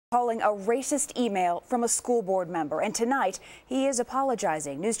Calling a racist email from a school board member, and tonight he is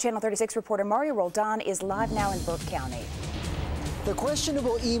apologizing. News Channel 36 reporter Mario Roldan is live now in Burke County. The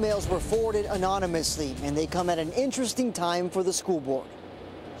questionable emails were forwarded anonymously, and they come at an interesting time for the school board.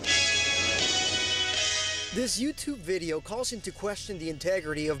 This YouTube video calls into question the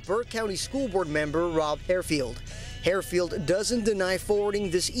integrity of Burke County School Board member Rob Harefield. Harefield doesn't deny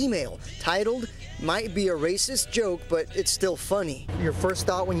forwarding this email, titled, "Might be a racist joke, but it's still funny." Your first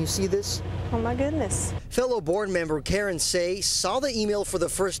thought when you see this? Oh my goodness. Fellow board member Karen Say saw the email for the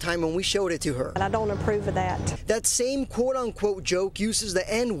first time when we showed it to her. And I don't approve of that. That same quote-unquote joke uses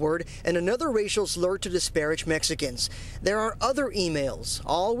the N-word and another racial slur to disparage Mexicans. There are other emails,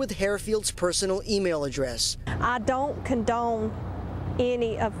 all with Harefield's personal email address. I don't condone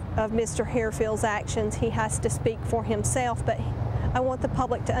any of Mr. Harefield's actions. He has to speak for himself, but I want the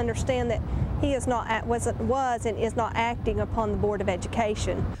public to understand that he is not and is not acting upon the Board of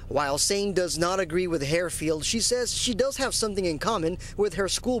Education. While Sane does not agree with Harefield, she says she does have something in common with her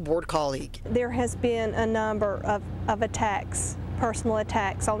school board colleague. There has been a number of attacks, personal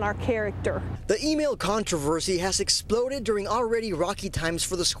attacks on our character. The email controversy has exploded during already rocky times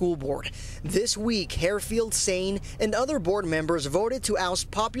for the school board. This week, Harefield, Sane, and other board members voted to oust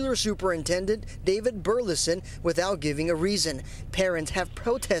popular superintendent David Burleson without giving a reason. Parents have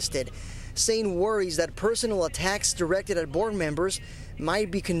protested. Sane worries that personal attacks directed at board members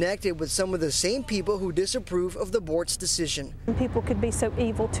might be connected with some of the same people who disapprove of the board's decision. People could be so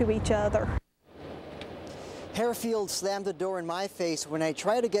evil to each other. Harefield slammed the door in my face when I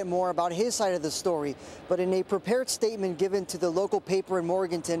tried to get more about his side of the story, but in a prepared statement given to the local paper in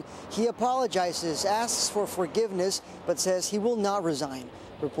Morganton, he apologizes, asks for forgiveness, but says he will not resign.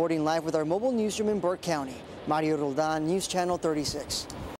 Reporting live with our mobile newsroom in Burke County, Mario Roldan, News Channel 36.